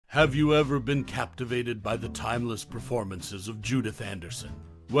Have you ever been captivated by the timeless performances of Judith Anderson?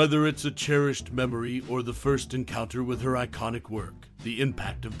 Whether it's a cherished memory or the first encounter with her iconic work, the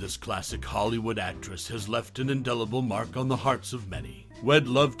impact of this classic Hollywood actress has left an indelible mark on the hearts of many. We'd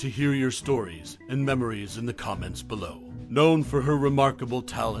love to hear your stories and memories in the comments below. Known for her remarkable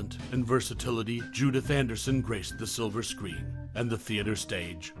talent and versatility, Judith Anderson graced the silver screen and the theater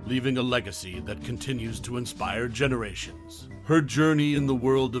stage, leaving a legacy that continues to inspire generations. Her journey in the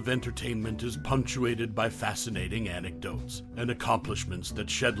world of entertainment is punctuated by fascinating anecdotes and accomplishments that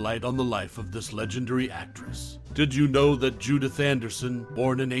shed light on the life of this legendary actress. Did you know that Judith Anderson,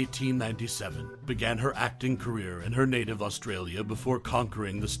 born in 1897, began her acting career in her native Australia before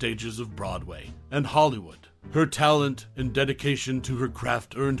conquering the stages of Broadway and Hollywood? Her talent and dedication to her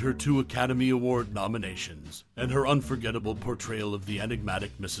craft earned her 2 Academy Award nominations, and her unforgettable portrayal of the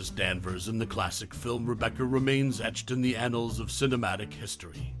enigmatic Mrs. Danvers in the classic film Rebecca remains etched in the annals of cinematic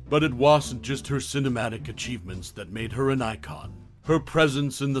history. But it wasn't just her cinematic achievements that made her an icon. Her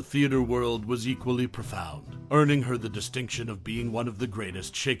presence in the theater world was equally profound, earning her the distinction of being one of the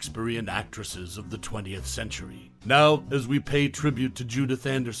greatest Shakespearean actresses of the 20th century. Now, as we pay tribute to Judith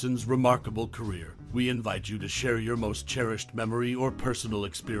Anderson's remarkable career, we invite you to share your most cherished memory or personal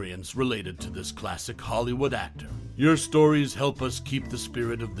experience related to this classic Hollywood actor. Your stories help us keep the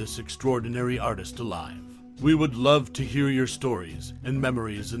spirit of this extraordinary artist alive. We would love to hear your stories and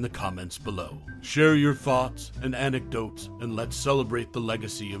memories in the comments below. Share your thoughts and anecdotes, and let's celebrate the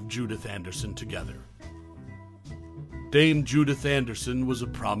legacy of Judith Anderson together. Dame Judith Anderson was a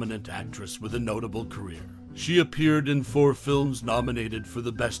prominent actress with a notable career. She appeared in 4 films nominated for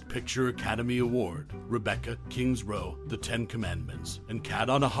the Best Picture Academy Award: Rebecca, King's Row, The 10 Commandments, and Cat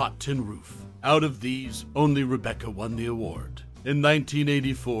on a Hot Tin Roof. Out of these, only Rebecca won the award. In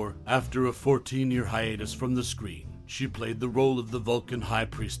 1984, after a 14-year hiatus from the screen, she played the role of the Vulcan High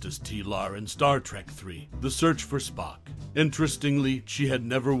Priestess T'Lar in Star Trek III: The Search for Spock. Interestingly, she had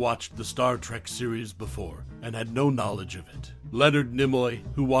never watched the Star Trek series before and had no knowledge of it. Leonard Nimoy,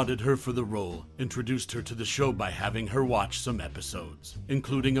 who wanted her for the role, introduced her to the show by having her watch some episodes,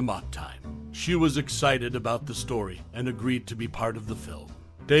 including a mock time. She was excited about the story and agreed to be part of the film.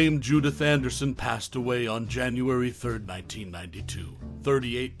 Dame Judith Anderson passed away on January 3, 1992,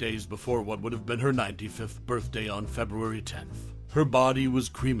 38 days before what would have been her 95th birthday on February 10th. Her body was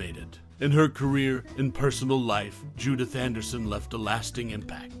cremated. In her career and personal life, Judith Anderson left a lasting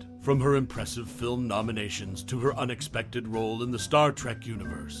impact. From her impressive film nominations to her unexpected role in the Star Trek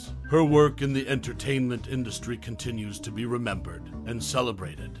universe, her work in the entertainment industry continues to be remembered and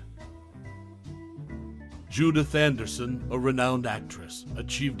celebrated. Judith Anderson, a renowned actress,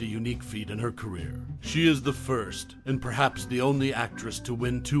 achieved a unique feat in her career. She is the first, and perhaps the only actress to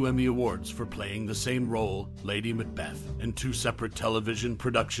win 2 Emmy Awards for playing the same role, Lady Macbeth, in 2 separate television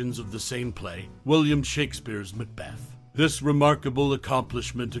productions of the same play, William Shakespeare's Macbeth. This remarkable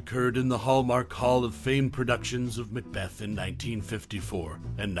accomplishment occurred in the Hallmark Hall of Fame productions of Macbeth in 1954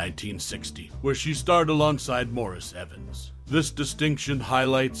 and 1960, where she starred alongside Morris Evans. This distinction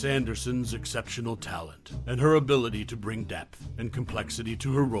highlights Anderson's exceptional talent and her ability to bring depth and complexity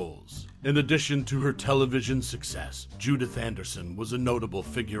to her roles. In addition to her television success, Judith Anderson was a notable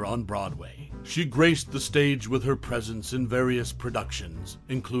figure on Broadway. She graced the stage with her presence in various productions,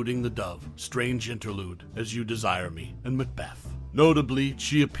 including The Dove, Strange Interlude, As You Desire Me, and Macbeth. Notably,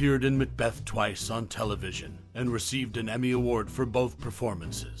 she appeared in Macbeth twice on television and received an Emmy Award for both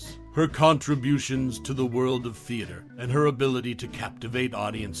performances. Her contributions to the world of theater and her ability to captivate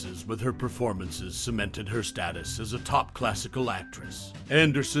audiences with her performances cemented her status as a top classical actress.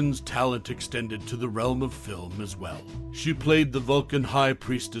 Anderson's talent extended to the realm of film as well. She played the Vulcan High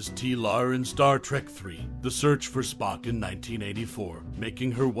Priestess T'Lar in Star Trek III: The Search for Spock in 1984,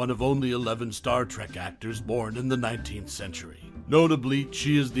 making her one of only 11 Star Trek actors born in the 19th century. Notably,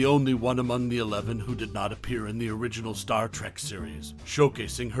 she is the only one among the 11 who did not appear in the original Star Trek series,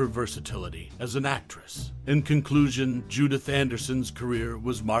 showcasing her versatility as an actress. In conclusion, Judith Anderson's career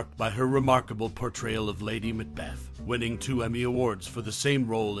was marked by her remarkable portrayal of Lady Macbeth, winning 2 Emmy Awards for the same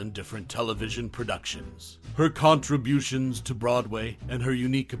role in different television productions. Her contributions to Broadway and her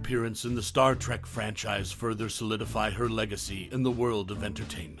unique appearance in the Star Trek franchise further solidify her legacy in the world of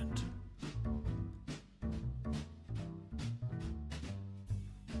entertainment.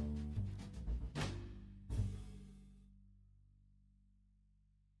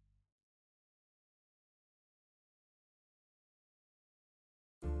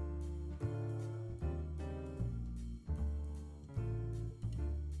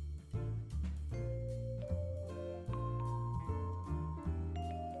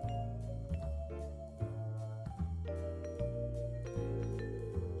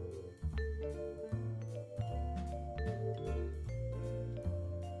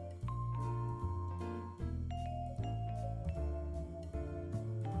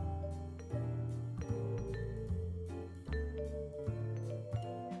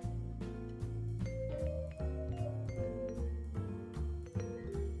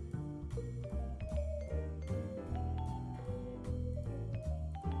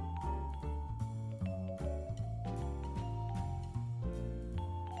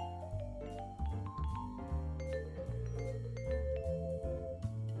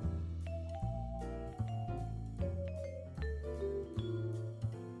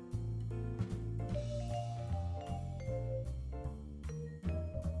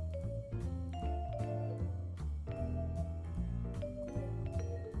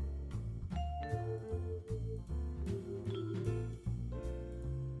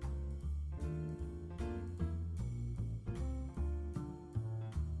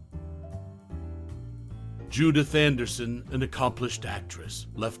 Judith Anderson, an accomplished actress,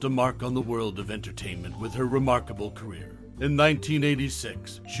 left a mark on the world of entertainment with her remarkable career. In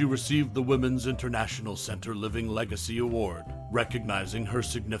 1986, she received the Women's International Center Living Legacy Award, recognizing her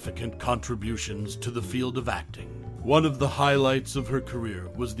significant contributions to the field of acting. One of the highlights of her career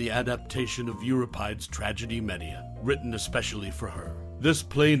was the adaptation of Euripides' tragedy Medea, written especially for her. This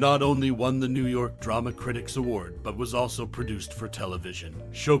play not only won the New York Drama Critics Award, but was also produced for television,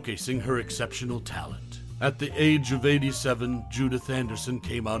 showcasing her exceptional talent. At the age of 87, Judith Anderson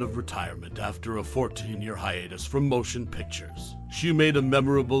came out of retirement after a 14-year hiatus from motion pictures. She made a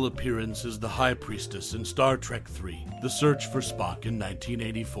memorable appearance as the High Priestess in Star Trek III: The Search for Spock in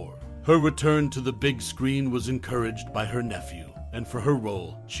 1984. Her return to the big screen was encouraged by her nephew, and for her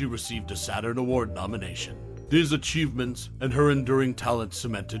role, she received a Saturn Award nomination. These achievements and her enduring talent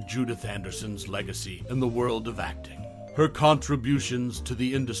cemented Judith Anderson's legacy in the world of acting. Her contributions to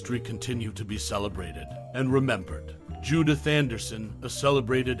the industry continue to be celebrated and remembered. Judith Anderson, a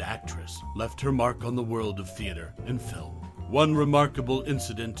celebrated actress, left her mark on the world of theater and film. One remarkable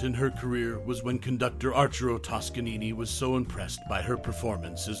incident in her career was when conductor Arturo Toscanini was so impressed by her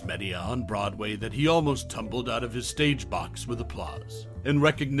performance as Medea on Broadway that he almost tumbled out of his stage box with applause. In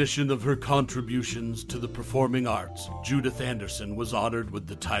recognition of her contributions to the performing arts, Judith Anderson was honored with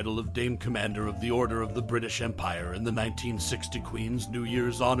the title of Dame Commander of the Order of the British Empire in the 1960 Queen's New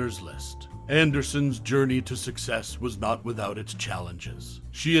Year's Honors List. Anderson's journey to success was not without its challenges.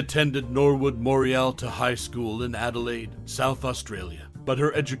 She attended Norwood Morialta High School in Adelaide, South Australia, but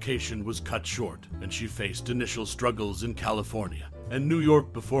her education was cut short, and she faced initial struggles in California and New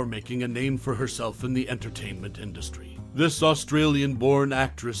York before making a name for herself in the entertainment industry. This Australian-born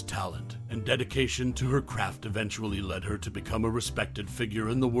actress' talent and dedication to her craft eventually led her to become a respected figure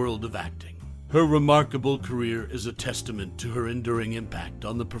in the world of acting. Her remarkable career is a testament to her enduring impact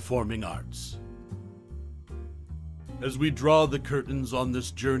on the performing arts. As we draw the curtains on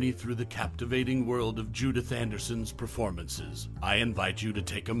this journey through the captivating world of Judith Anderson's performances, I invite you to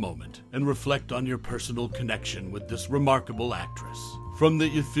take a moment and reflect on your personal connection with this remarkable actress. From the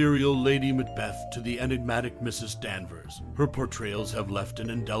ethereal Lady Macbeth to the enigmatic Mrs. Danvers, her portrayals have left an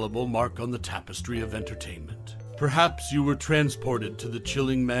indelible mark on the tapestry of entertainment. Perhaps you were transported to the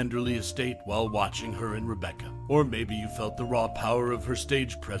chilling Manderley estate while watching her in Rebecca, or maybe you felt the raw power of her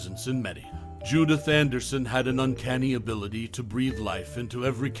stage presence in Medea. Judith Anderson had an uncanny ability to breathe life into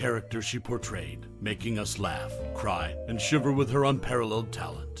every character she portrayed, making us laugh, cry, and shiver with her unparalleled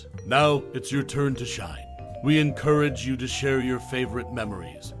talent. Now, it's your turn to shine. We encourage you to share your favorite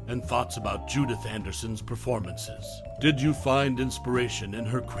memories and thoughts about Judith Anderson's performances. Did you find inspiration in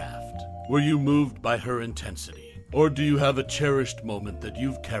her craft? Were you moved by her intensity? Or do you have a cherished moment that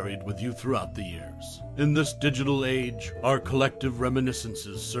you've carried with you throughout the years? In this digital age, our collective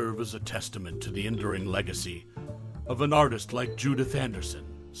reminiscences serve as a testament to the enduring legacy of an artist like Judith Anderson.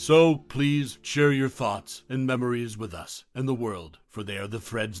 So please share your thoughts and memories with us and the world, for they are the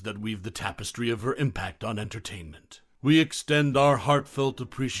threads that weave the tapestry of her impact on entertainment. We extend our heartfelt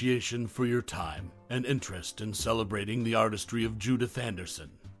appreciation for your time and interest in celebrating the artistry of Judith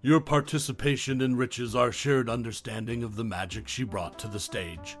Anderson. Your participation enriches our shared understanding of the magic she brought to the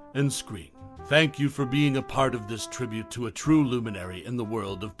stage and screen. Thank you for being a part of this tribute to a true luminary in the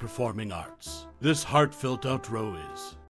world of performing arts. This heartfelt outro is